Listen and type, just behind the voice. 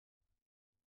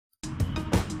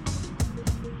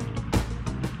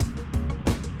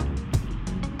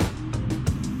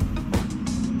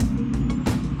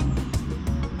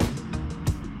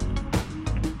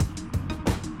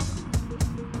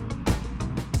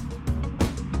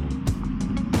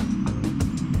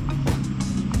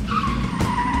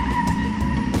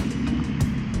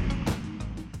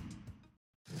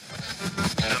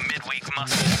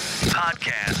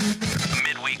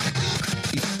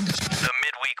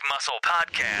Muscle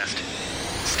podcast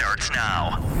starts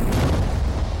now.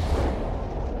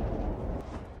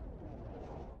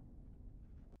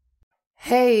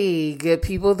 Hey, good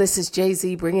people. This is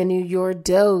Jay-Z bringing you your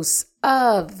dose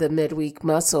of the midweek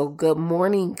muscle. Good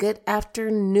morning, good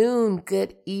afternoon,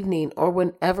 good evening, or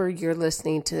whenever you're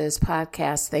listening to this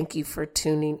podcast. Thank you for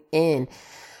tuning in.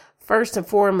 First and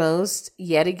foremost,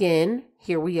 yet again,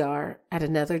 here we are at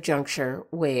another juncture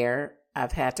where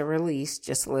I've had to release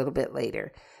just a little bit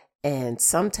later. And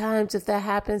sometimes if that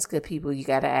happens, good people, you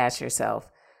got to ask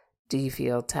yourself, do you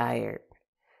feel tired?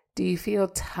 Do you feel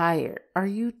tired? Are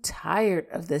you tired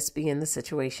of this being the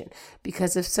situation?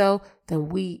 Because if so, then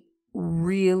we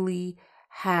really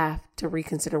have to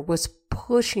reconsider what's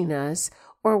pushing us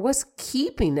or what's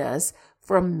keeping us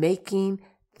from making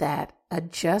that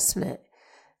adjustment.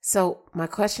 So my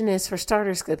question is, for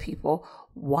starters, good people,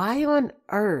 why on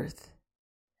earth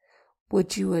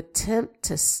would you attempt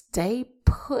to stay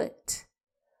put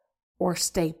or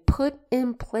stay put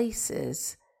in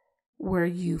places where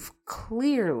you've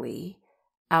clearly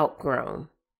outgrown?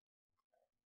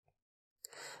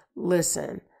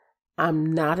 Listen,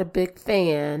 I'm not a big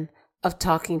fan of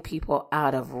talking people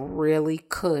out of really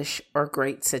cush or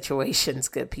great situations,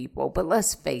 good people. But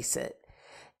let's face it,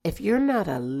 if you're not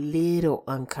a little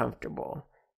uncomfortable,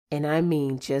 and I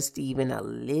mean just even a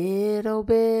little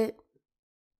bit,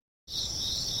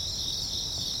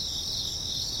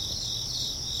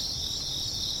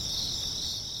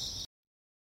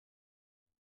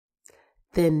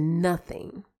 then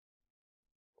nothing,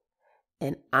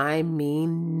 and I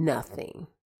mean nothing,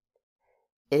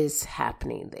 is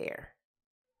happening there.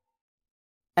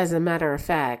 As a matter of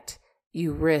fact,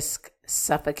 you risk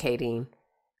suffocating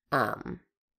the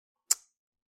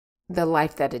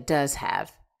life that it does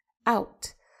have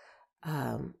out.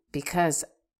 Because,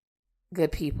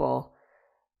 good people,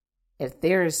 if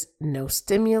there's no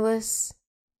stimulus,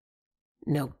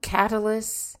 no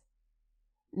catalyst,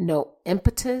 no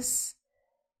impetus,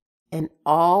 and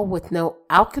all with no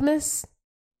alchemist,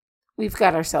 we've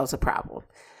got ourselves a problem.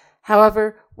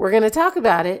 However, we're going to talk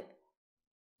about it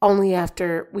only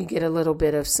after we get a little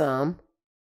bit of some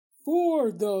For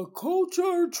the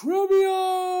Culture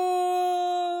Trivia.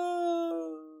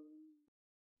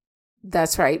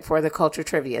 That's right, for the Culture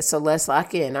Trivia. So let's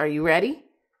lock in. Are you ready?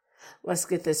 Let's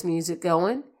get this music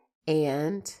going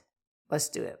and let's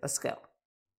do it. Let's go.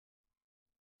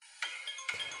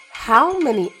 How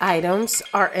many items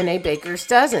are in a baker's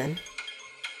dozen?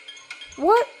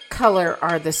 What color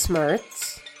are the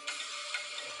Smurfs?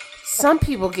 Some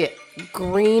people get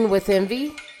green with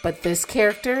envy, but this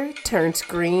character turns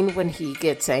green when he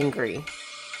gets angry.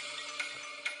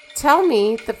 Tell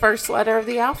me the first letter of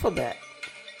the alphabet.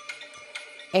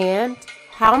 And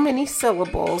how many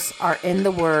syllables are in the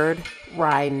word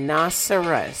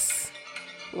rhinoceros?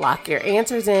 Lock your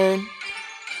answers in.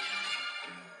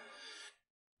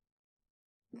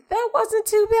 That wasn't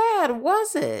too bad,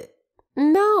 was it?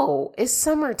 No, it's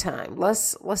summertime.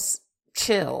 Let's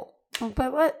chill.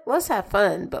 But let's have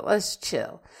fun, but let's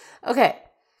chill. Okay.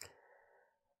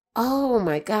 Oh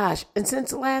my gosh. And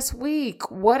since last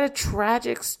week, what a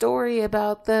tragic story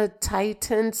about the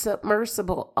Titan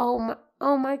submersible. Oh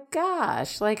my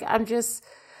gosh. Like, I'm just,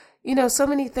 so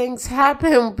many things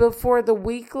happen before the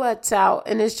week lets out.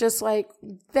 And it's just like,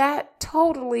 that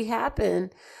totally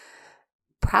happened.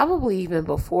 Probably even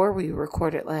before we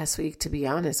recorded last week, to be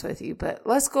honest with you. But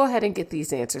let's go ahead and get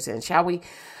these answers in, shall we?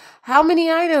 How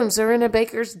many items are in a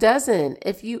baker's dozen?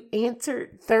 If you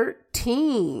answered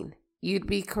 13, you'd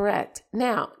be correct.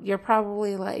 Now, you're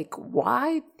probably like,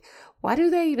 why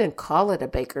do they even call it a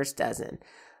baker's dozen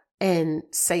and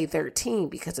say 13?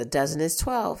 Because a dozen is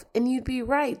 12. And you'd be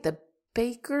right. The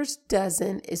baker's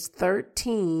dozen is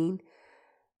 13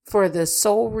 for the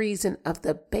sole reason of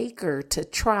the baker to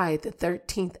try the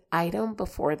 13th item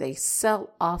before they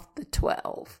sell off the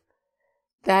 12.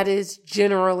 That is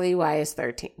generally why it's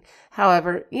 13.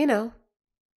 However,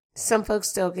 some folks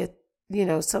still get,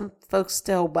 some folks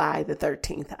still buy the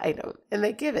 13th item and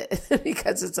they give it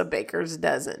because it's a baker's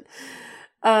dozen.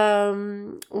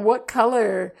 What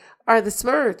color are the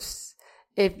Smurfs?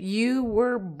 If you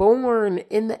were born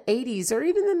in the 80s or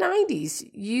even the 90s,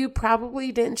 you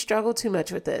probably didn't struggle too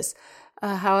much with this.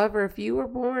 However, if you were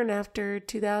born after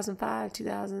 2005,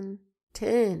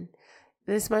 2010,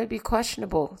 this might be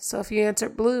questionable. So if you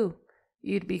answered blue,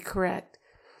 you'd be correct.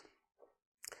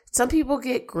 Some people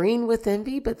get green with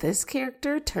envy, but this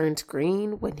character turns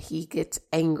green when he gets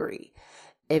angry.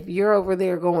 If you're over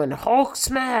there going Hulk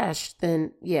smash,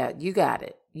 then yeah, you got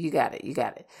it. You got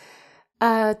it.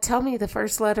 Tell me the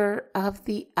first letter of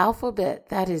the alphabet.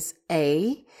 That is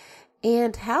A.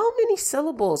 And how many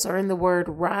syllables are in the word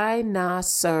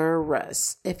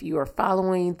rhinoceros? If you are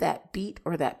following that beat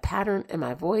or that pattern in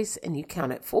my voice and you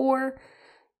counted 4,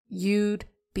 you'd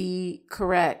be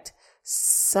correct.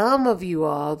 Some of you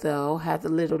all, though, have the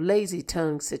little lazy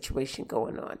tongue situation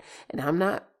going on. And I'm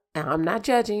not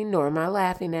judging, nor am I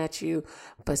laughing at you,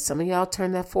 but some of y'all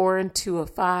turn that 4 into a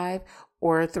 5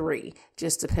 or a 3,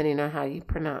 just depending on how you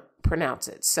pronounce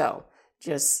it. So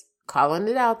just calling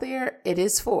it out there, it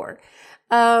is 4.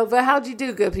 But how'd you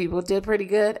do, good people? Did pretty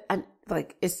good.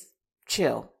 It's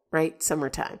chill, right?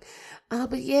 Summertime.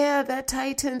 But yeah, that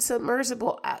Titan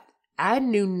submersible, I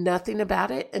knew nothing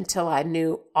about it until I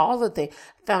knew all the things.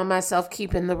 Found myself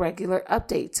keeping the regular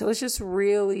updates. So it's just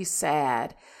really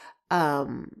sad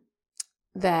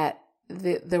that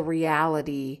the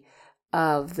reality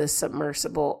of the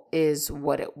submersible is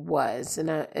what it was.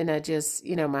 And I just,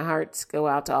 my hearts go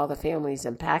out to all the families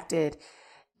impacted.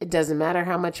 It doesn't matter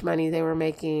how much money they were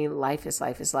making. Life is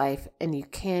life is life. And you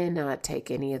cannot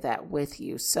take any of that with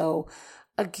you. So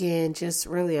again, just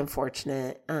really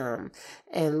unfortunate,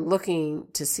 and looking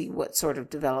to see what sort of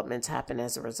developments happen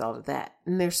as a result of that.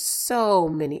 And there's so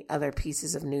many other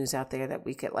pieces of news out there that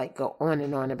we could go on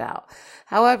and on about.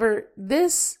 However,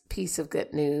 this piece of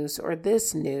good news, or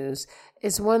this news,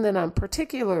 is one that I'm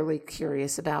particularly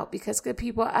curious about because, good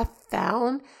people, I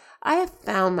have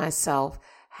found myself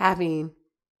having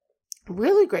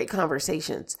really great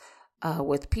conversations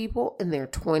with people in their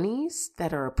 20s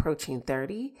that are approaching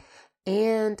 30.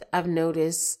 And I've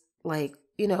noticed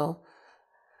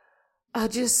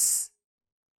just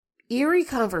eerie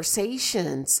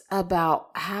conversations about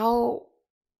how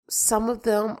some of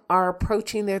them are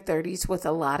approaching their 30s with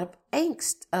a lot of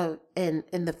angst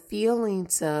and the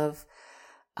feelings of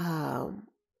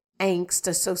angst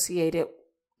associated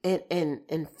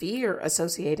and fear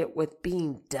associated with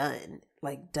being done,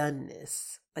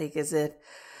 doneness, as if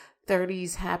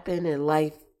 30s happen and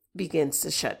life begins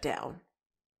to shut down.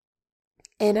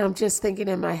 And I'm just thinking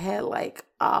in my head,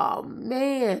 oh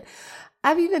man,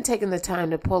 I've even taken the time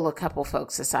to pull a couple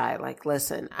folks aside.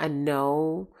 Listen, I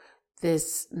know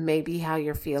this may be how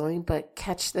you're feeling, but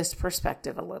catch this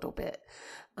perspective a little bit.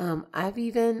 I've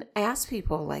even asked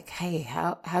people hey,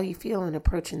 how you feeling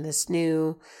approaching this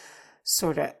new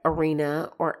sort of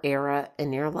arena or era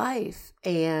in your life?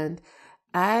 And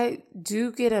I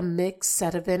do get a mixed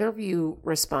set of interview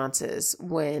responses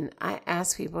when I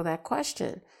ask people that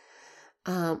question.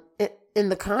 In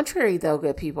the contrary, though,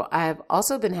 good people, I've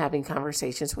also been having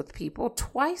conversations with people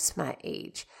twice my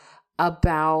age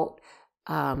about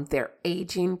their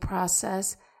aging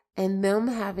process and them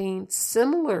having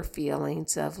similar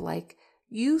feelings of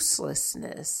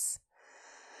uselessness.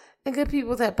 And good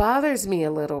people, that bothers me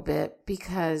a little bit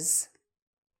because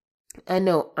I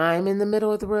know I'm in the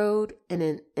middle of the road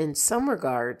and in some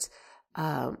regards,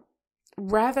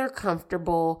 rather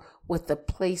comfortable with the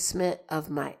placement of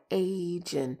my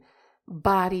age and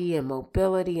body and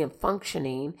mobility and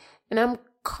functioning. And I'm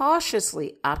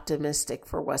cautiously optimistic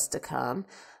for what's to come.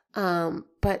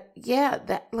 But yeah,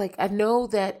 that I know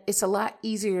that it's a lot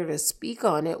easier to speak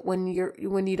on it when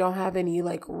you don't have any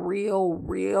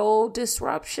real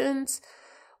disruptions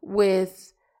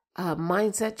with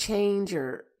mindset change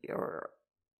or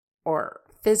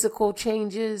physical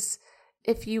changes,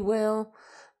 if you will.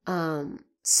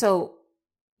 So,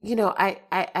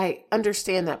 I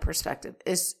understand that perspective.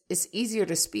 It's easier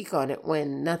to speak on it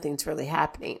when nothing's really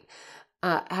happening.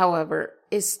 However,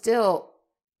 I still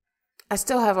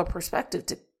have a perspective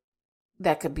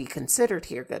that could be considered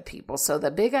here, good people. So the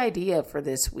big idea for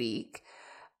this week,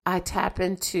 I tap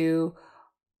into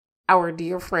our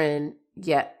dear friend,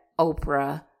 yet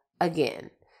Oprah again.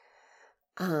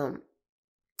 And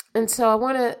so I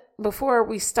want to, before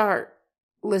we start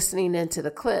listening into the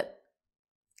clip,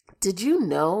 did you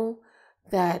know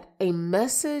that a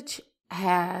message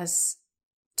has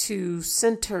to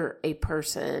center a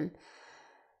person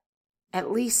at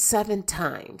least 7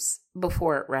 times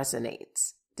before it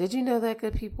resonates? Did you know that,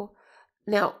 good people?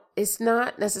 Now, it's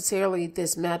not necessarily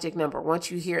this magic number. Once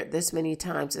you hear it this many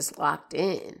times, it's locked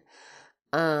in.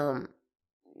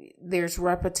 There's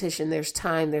repetition, there's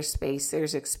time, there's space,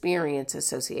 there's experience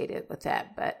associated with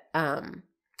that. But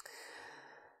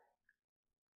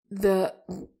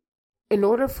in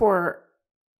order for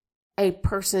a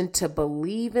person to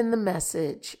believe in the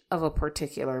message of a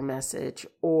particular message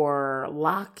or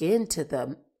lock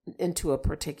into a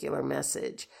particular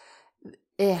message,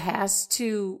 it has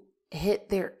to hit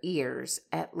their ears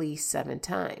at least 7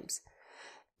 times.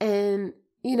 And,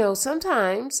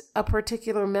 sometimes a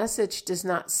particular message does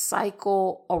not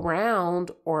cycle around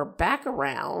or back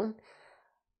around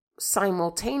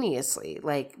simultaneously,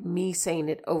 like me saying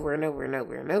it over and over and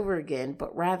over and over again,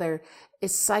 but rather it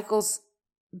cycles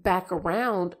back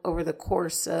around over the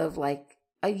course of like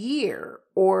a year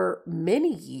or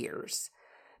many years,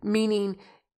 meaning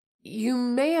you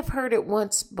may have heard it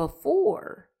once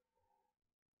before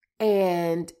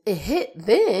and it hit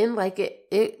then, like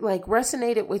it like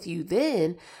resonated with you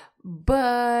then,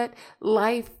 but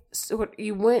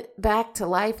you went back to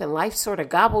life and life sort of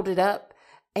gobbled it up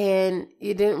and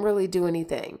you didn't really do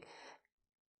anything.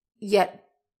 Yet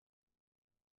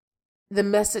the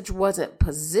message wasn't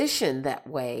positioned that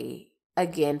way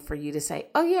again for you to say,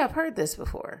 oh yeah, I've heard this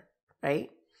before, right?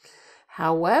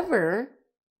 However,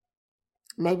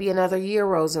 maybe another year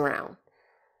rolls around,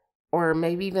 or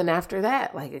maybe even after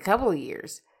that, like a couple of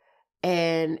years,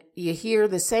 and you hear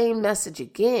the same message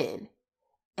again.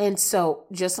 And so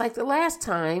just like the last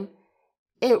time,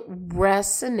 it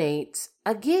resonates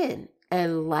again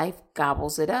and life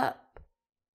gobbles it up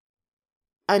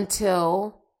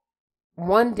until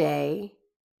one day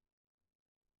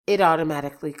it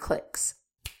automatically clicks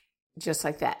just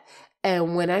like that.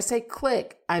 And when I say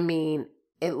click, I mean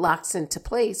it locks into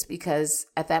place because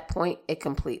at that point it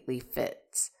completely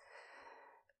fits.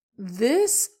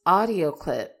 This audio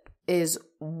clip is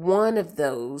one of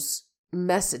those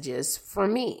messages for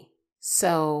me.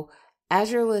 So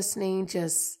as you're listening,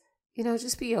 just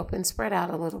be open, spread out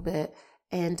a little bit,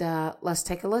 and let's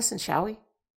take a listen, shall we?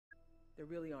 There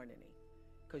really aren't any,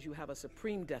 because you have a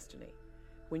supreme destiny.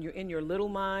 When you're in your little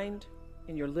mind,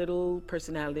 in your little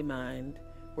personality mind,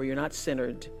 where you're not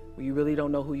centered, where you really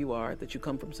don't know who you are, that you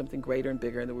come from something greater and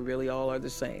bigger, and that we really all are the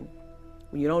same.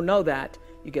 When you don't know that,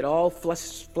 you get all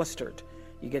flustered.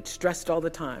 You get stressed all the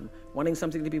time, wanting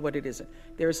something to be what it isn't.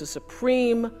 There is a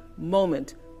supreme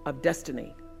moment of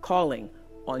destiny calling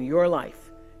on your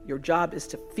life. Your job is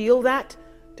to feel that,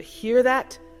 to hear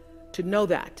that, to know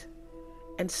that.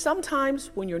 And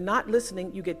sometimes when you're not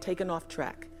listening, you get taken off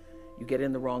track. You get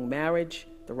in the wrong marriage,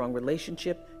 the wrong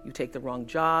relationship, you take the wrong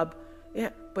job. Yeah,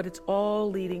 but it's all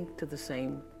leading to the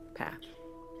same path.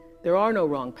 There are no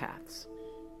wrong paths.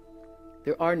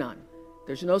 There are none.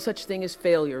 There's no such thing as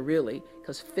failure, really,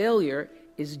 because failure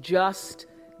is just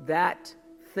that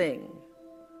thing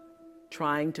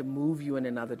trying to move you in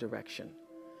another direction.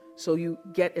 So you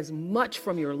get as much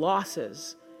from your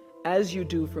losses as you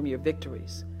do from your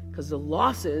victories, because the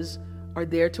losses are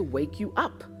there to wake you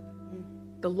up.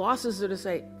 The losses are to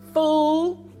say,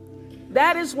 fool,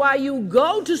 that is why you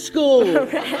go to school.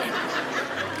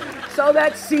 So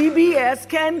that CBS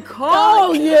can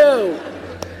call you.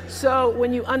 So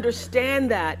when you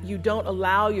understand that, you don't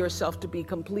allow yourself to be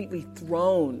completely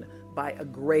thrown by a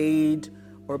grade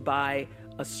or by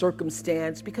a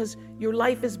circumstance, because your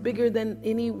life is bigger than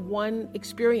any one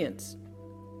experience.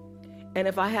 And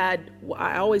if I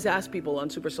always ask people on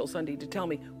Super Soul Sunday to tell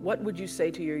me, what would you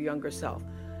say to your younger self?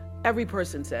 Every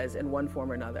person says in one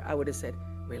form or another, I would have said,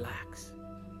 relax,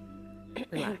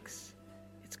 relax.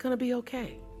 It's going to be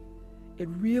okay. It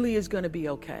really is going to be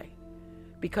okay.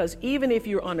 Because even if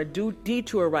you're on a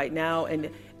detour right now,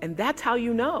 and that's how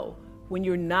you know, when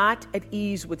you're not at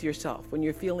ease with yourself, when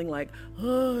you're feeling like,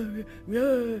 oh,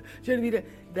 yeah, shouldn't be that.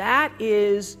 That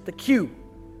is the cue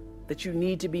that you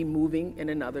need to be moving in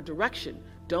another direction.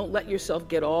 Don't let yourself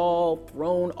get all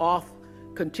thrown off,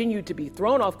 continue to be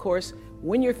thrown off course.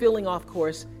 When you're feeling off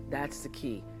course, that's the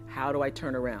key. How do I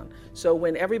turn around? So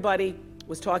when everybody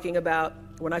was talking about,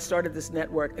 when I started this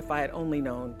network, if I had only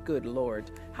known, good Lord,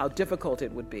 how difficult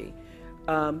it would be.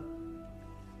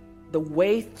 The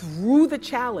way through the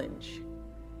challenge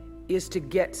is to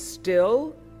get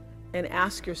still and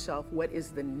ask yourself, what is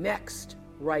the next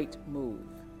right move?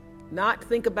 Not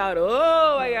think about,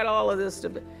 oh, I got all of this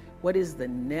stuff. What is the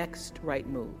next right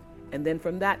move? And then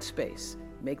from that space,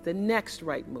 make the next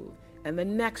right move and the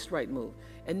next right move.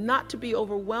 And not to be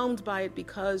overwhelmed by it,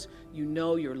 because you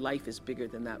know your life is bigger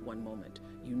than that one moment.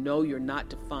 You know you're not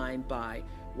defined by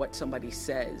what somebody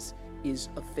says is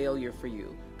a failure for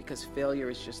you, because failure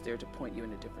is just there to point you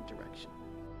in a different direction.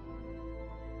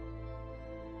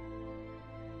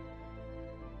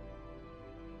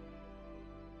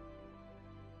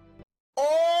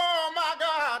 Oh my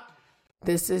God!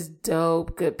 This is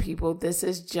dope, good people. This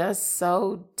is just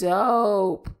so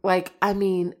dope. Like, I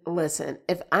mean, listen,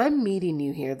 if I'm meeting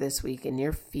you here this week and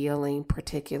you're feeling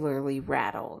particularly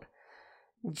rattled,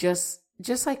 just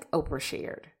like Oprah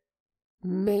shared,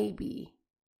 maybe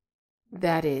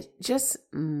that is just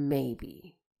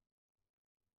maybe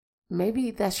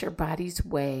that's your body's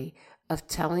way of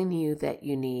telling you that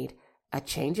you need a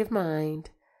change of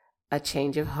mind, a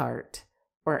change of heart,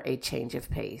 or a change of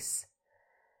pace.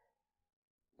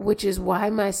 which is why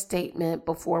my statement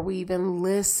before we even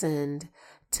listened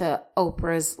to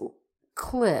Oprah's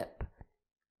clip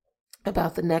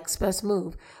about the next best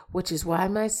move, which is why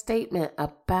my statement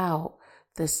about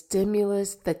the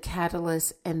stimulus, the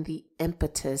catalyst, and the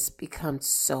impetus becomes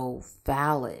so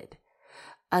valid.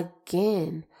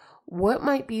 Again, what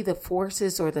might be the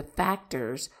forces or the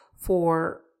factors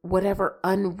for whatever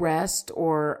unrest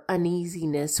or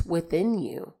uneasiness within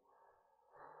you?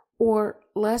 Or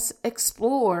let's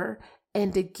explore,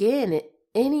 and again,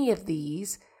 any of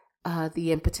these,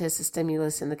 the impetus, the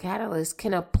stimulus, and the catalyst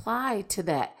can apply to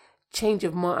that change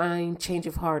of mind, change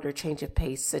of heart, or change of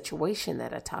pace situation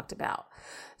that I talked about.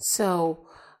 So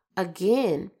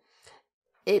again,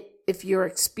 if you're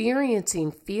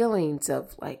experiencing feelings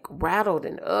of like rattled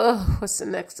and, what's the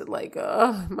next, like,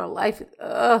 my life,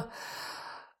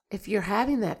 if you're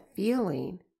having that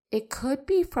feeling, it could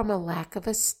be from a lack of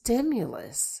a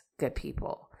stimulus, good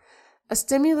people. A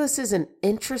stimulus is an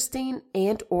interesting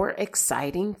and or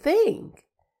exciting thing,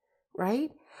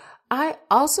 right? I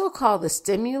also call the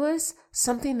stimulus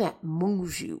something that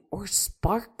moves you or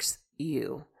sparks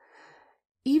you.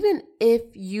 Even if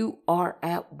you are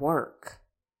at work,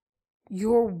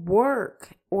 your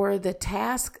work or the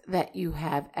task that you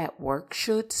have at work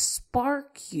should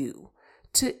spark you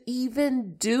to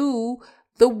even do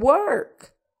the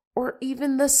work or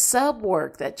even the sub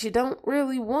work that you don't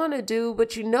really want to do,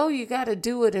 but you know you got to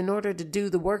do it in order to do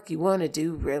the work you want to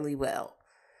do really well.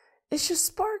 It should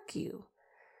spark you.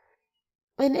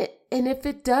 And if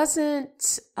it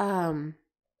doesn't,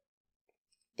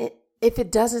 if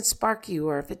it doesn't spark you,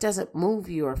 or if it doesn't move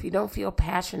you, or if you don't feel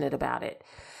passionate about it,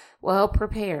 well,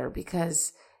 prepare,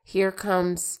 because here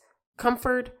comes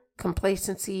comfort,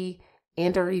 complacency,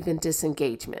 and or even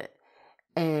disengagement.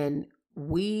 And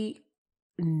we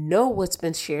know what's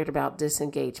been shared about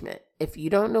disengagement. If you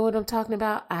don't know what I'm talking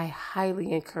about, I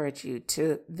highly encourage you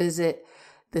to visit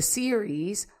the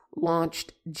series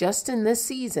launched just in this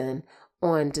season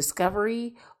on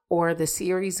Discovery, or the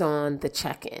series on The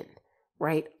Check-In,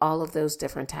 right? All of those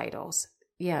different titles.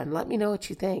 Yeah, and let me know what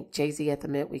you think.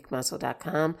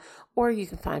 jz@themidweekmuscle.com, or you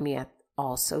can find me at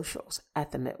all socials at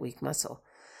the Midweek Muscle.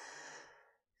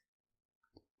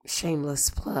 Shameless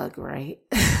plug, right?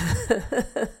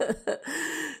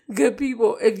 Good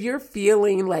people, if you're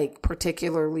feeling like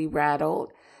particularly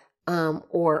rattled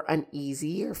or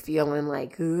uneasy, or feeling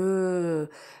like,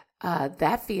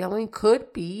 that feeling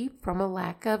could be from a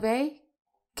lack of a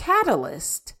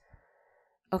catalyst.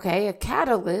 Okay, a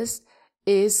catalyst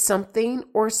is something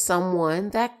or someone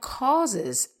that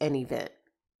causes an event.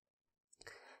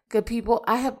 Good people,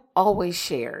 I have always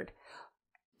shared,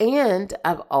 and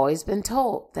I've always been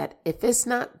told that if it's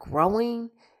not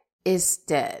growing, it's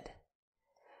dead.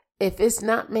 If it's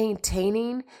not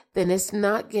maintaining, then it's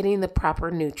not getting the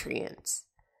proper nutrients.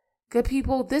 Good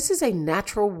people, this is a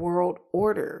natural world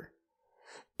order.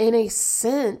 In a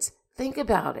sense, think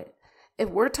about it. If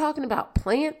we're talking about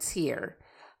plants here,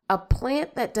 a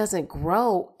plant that doesn't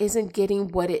grow isn't getting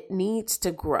what it needs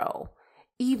to grow,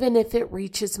 even if it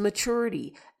reaches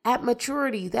maturity. At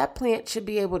maturity, that plant should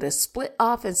be able to split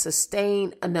off and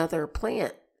sustain another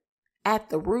plant at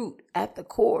the root, at the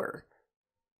core.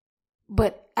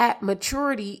 But at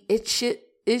maturity, it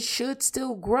should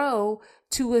still grow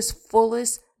to its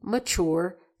fullest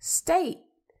mature state.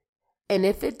 And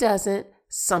if it doesn't,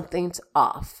 something's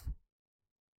off.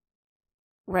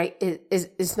 Right?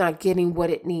 It's not getting what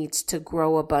it needs to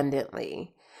grow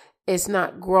abundantly. It's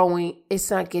not growing. It's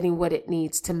not getting what it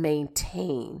needs to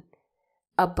maintain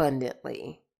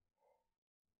abundantly.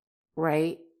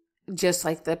 Right? Just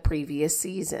like the previous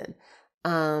season.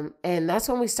 And that's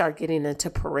when we start getting into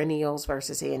perennials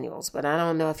versus annuals. But I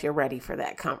don't know if you're ready for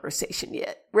that conversation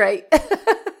yet. Right?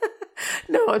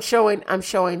 No, I'm showing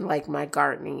like my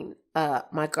gardening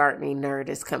nerd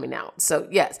is coming out. So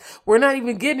yes, we're not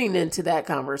even getting into that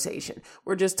conversation.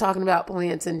 We're just talking about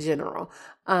plants in general.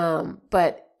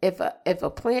 But if a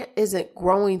plant isn't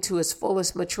growing to its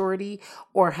fullest maturity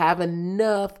or have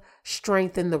enough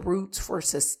strength in the roots for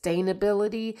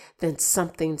sustainability, then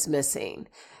something's missing.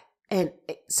 And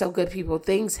so good people,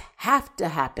 things have to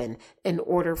happen in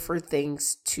order for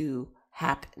things to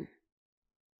happen.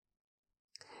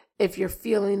 If you're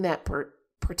feeling that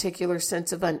particular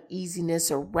sense of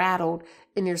uneasiness or rattled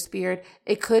in your spirit,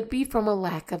 it could be from a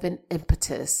lack of an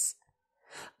impetus,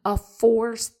 a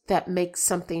force that makes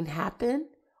something happen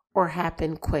or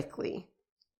happen quickly.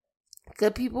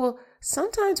 Good people,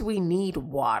 sometimes we need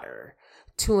water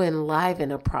to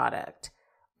enliven a product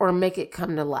or make it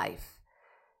come to life.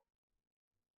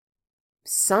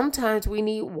 Sometimes we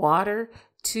need water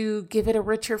to give it a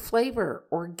richer flavor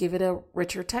or give it a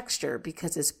richer texture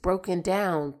because it's broken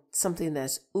down something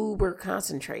that's uber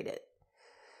concentrated.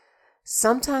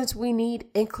 Sometimes we need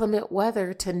inclement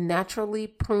weather to naturally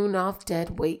prune off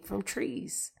dead weight from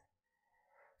trees.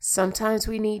 Sometimes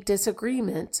we need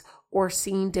disagreements or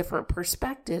seeing different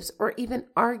perspectives or even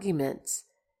arguments,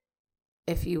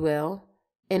 if you will,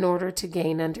 in order to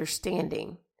gain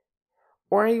understanding,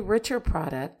 or a richer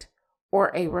product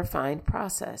or a refined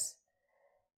process.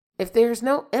 If there's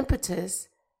no impetus,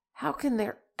 how can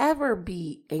there ever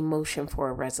be a motion for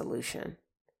a resolution?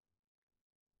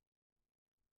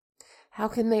 How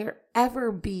can there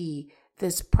ever be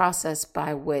this process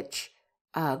by which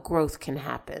growth can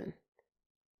happen?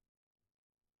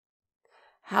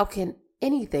 How can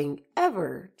anything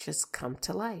ever just come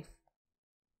to life?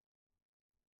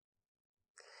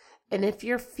 And if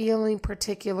you're feeling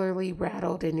particularly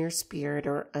rattled in your spirit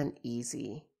or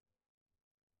uneasy,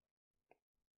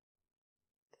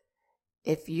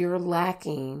 if you're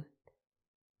lacking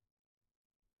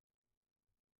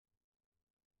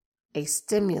a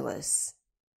stimulus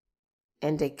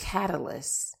and a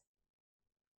catalyst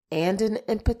and an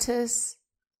impetus,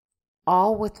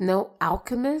 all with no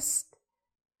alchemist.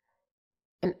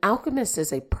 An alchemist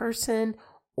is a person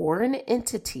or an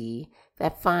entity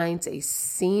that finds a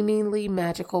seemingly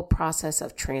magical process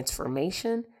of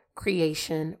transformation,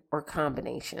 creation, or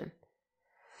combination.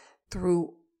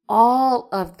 Through all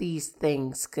of these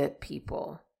things, good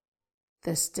people,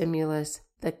 the stimulus,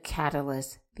 the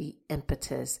catalyst, the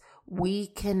impetus, we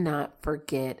cannot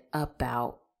forget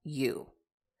about you.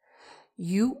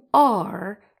 You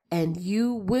are and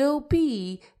you will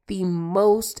be the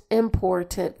most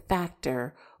important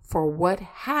factor for what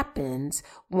happens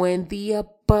when the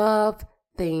above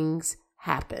things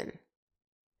happen.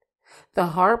 The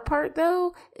hard part,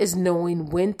 though, is knowing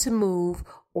when to move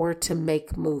or to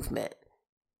make movement.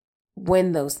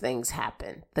 When those things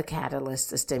happen, the catalyst,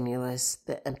 the stimulus,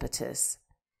 the impetus.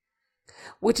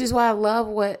 Which is why I love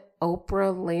what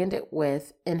Oprah landed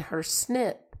with in her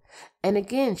snip. And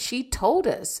again, she told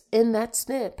us in that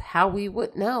snip how we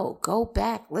would know. Go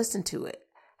back, listen to it.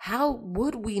 How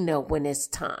would we know when it's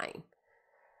time?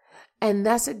 And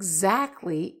that's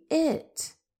exactly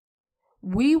it.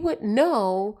 We would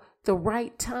know the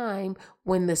right time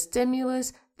when the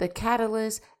stimulus, the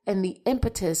catalyst, and the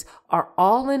impetus are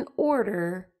all in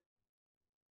order.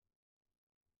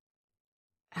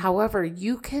 However,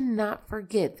 you cannot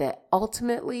forget that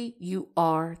ultimately you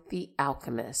are the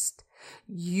alchemist.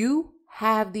 You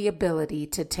have the ability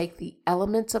to take the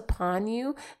elements upon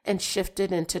you and shift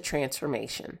it into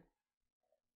transformation.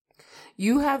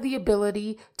 You have the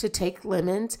ability to take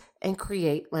lemons and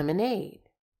create lemonade.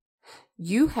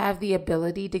 You have the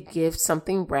ability to give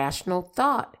something rational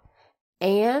thought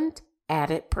and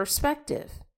added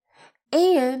perspective.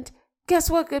 And guess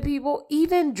what, good people?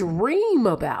 Even dream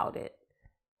about it.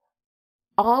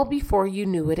 All before you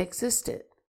knew it existed.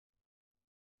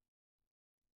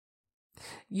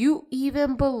 You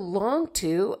even belong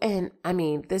to, and I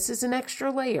mean, this is an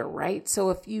extra layer, right? So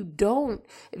if you don't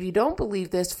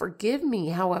believe this, forgive me.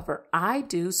 However, I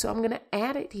do. So I'm going to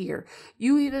add it here.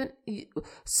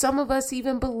 Some of us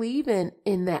even believe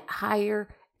in that higher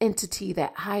entity,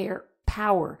 that higher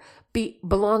power,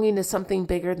 belonging to something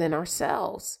bigger than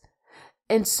ourselves.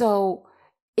 And so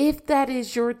if that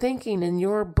is your thinking and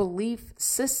your belief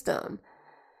system,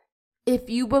 if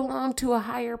you belong to a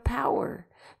higher power,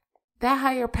 that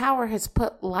higher power has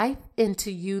put life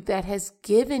into you that has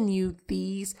given you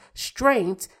these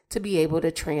strengths to be able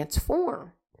to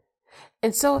transform.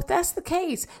 And so if that's the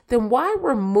case, then why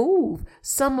remove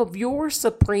some of your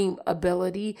supreme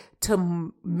ability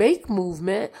to make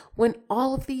movement when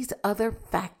all of these other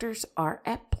factors are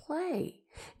at play?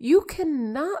 You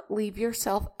cannot leave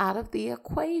yourself out of the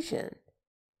equation.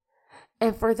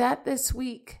 And for that this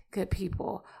week, good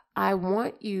people, I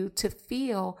want you to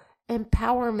feel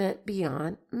empowerment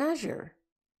beyond measure.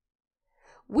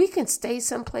 We can stay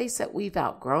someplace that we've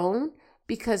outgrown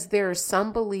because there is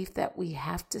some belief that we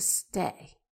have to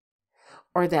stay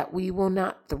or that we will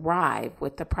not thrive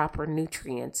with the proper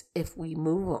nutrients if we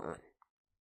move on,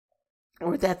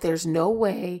 or that there's no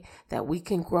way that we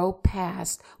can grow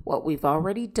past what we've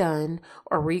already done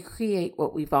or recreate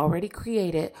what we've already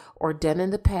created or done in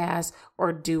the past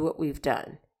or do what we've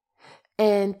done.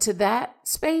 And to that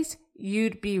space,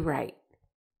 you'd be right.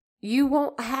 You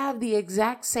won't have the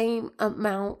exact same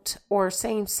amount or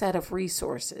same set of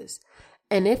resources.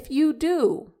 And if you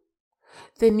do,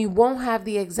 then you won't have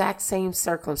the exact same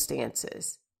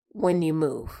circumstances when you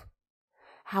move.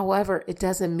 However, it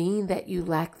doesn't mean that you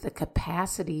lack the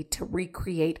capacity to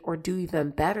recreate or do even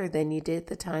better than you did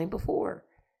the time before.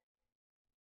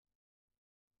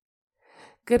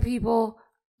 Good people,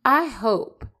 I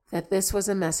hope that this was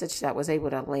a message that was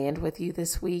able to land with you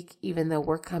this week, even though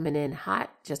we're coming in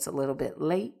hot, just a little bit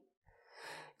late.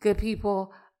 Good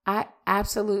people, I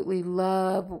absolutely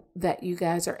love that you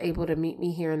guys are able to meet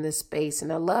me here in this space.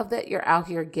 And I love that you're out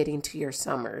here getting to your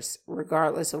summers,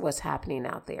 regardless of what's happening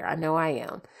out there. I know I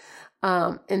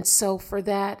am. And so for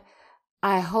that,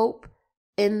 I hope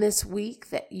in this week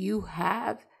that you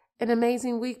have an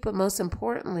amazing week. But most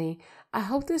importantly, I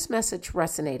hope this message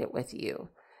resonated with you.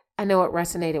 I know it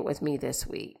resonated with me this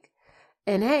week.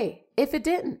 And hey, if it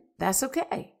didn't, that's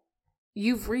okay.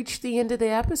 You've reached the end of the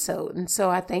episode, and so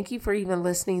I thank you for even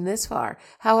listening this far.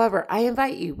 However, I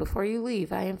invite you, before you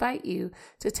leave, I invite you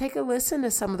to take a listen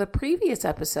to some of the previous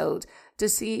episodes to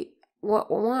see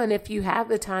if you have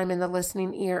the time and the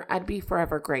listening ear, I'd be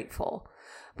forever grateful.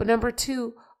 But number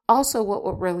two, also what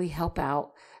would really help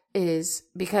out is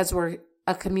because we're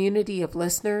a community of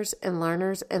listeners and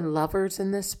learners and lovers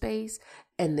in this space,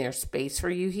 and there's space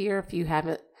for you here. If you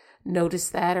haven't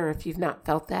noticed that, or if you've not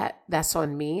felt that, that's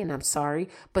on me, and I'm sorry,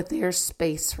 but there's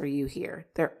space for you here.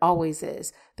 There always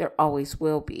is. There always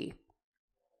will be.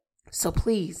 So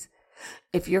please,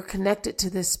 if you're connected to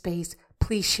this space,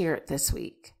 please share it this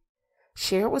week.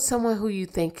 Share it with someone who you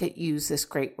think could use this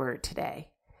great word today.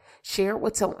 Share it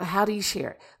with someone. How do you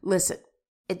share it? Listen,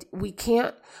 we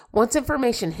can't, once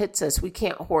information hits us, we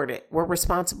can't hoard it. We're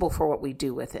responsible for what we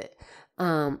do with it.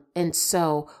 And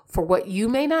so for what you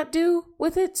may not do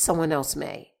with it, someone else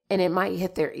may, and it might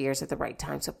hit their ears at the right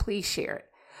time. So please share it.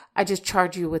 I just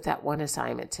charge you with that one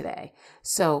assignment today.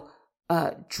 So,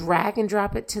 drag and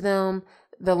drop it to them,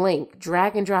 the link,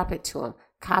 drag and drop it to them,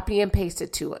 copy and paste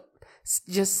it to it.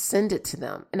 Just send it to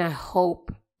them. And I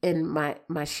hope in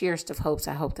my sheerest of hopes,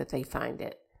 I hope that they find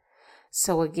it.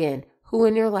 So again, who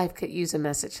in your life could use a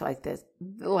message like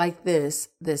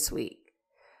this week?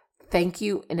 Thank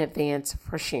you in advance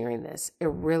for sharing this. It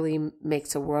really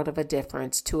makes a world of a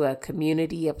difference to a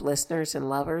community of listeners and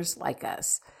lovers like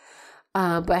us.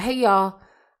 But hey, y'all,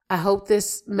 I hope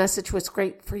this message was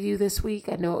great for you this week.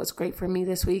 I know it was great for me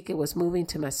this week. It was moving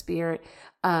to my spirit.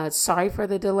 Sorry for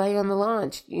the delay on the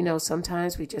launch. You know,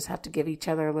 sometimes we just have to give each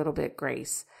other a little bit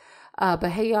grace.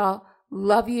 But hey, y'all,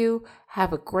 love you.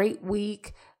 Have a great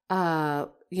week.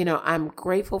 I'm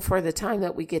grateful for the time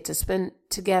that we get to spend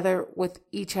together with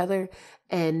each other.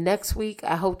 And next week,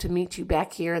 I hope to meet you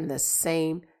back here in the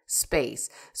same space.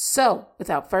 So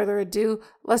without further ado,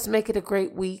 let's make it a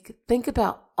great week. Think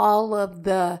about all of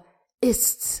the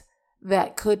ists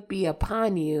that could be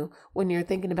upon you when you're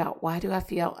thinking about, why do I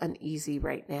feel uneasy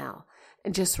right now?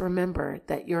 And just remember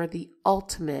that you're the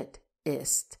ultimate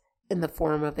ist in the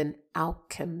form of an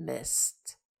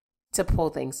alchemist to pull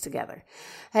things together.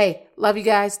 Hey, love you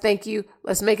guys. Thank you.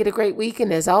 Let's make it a great week.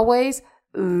 And as always,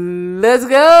 let's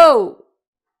go.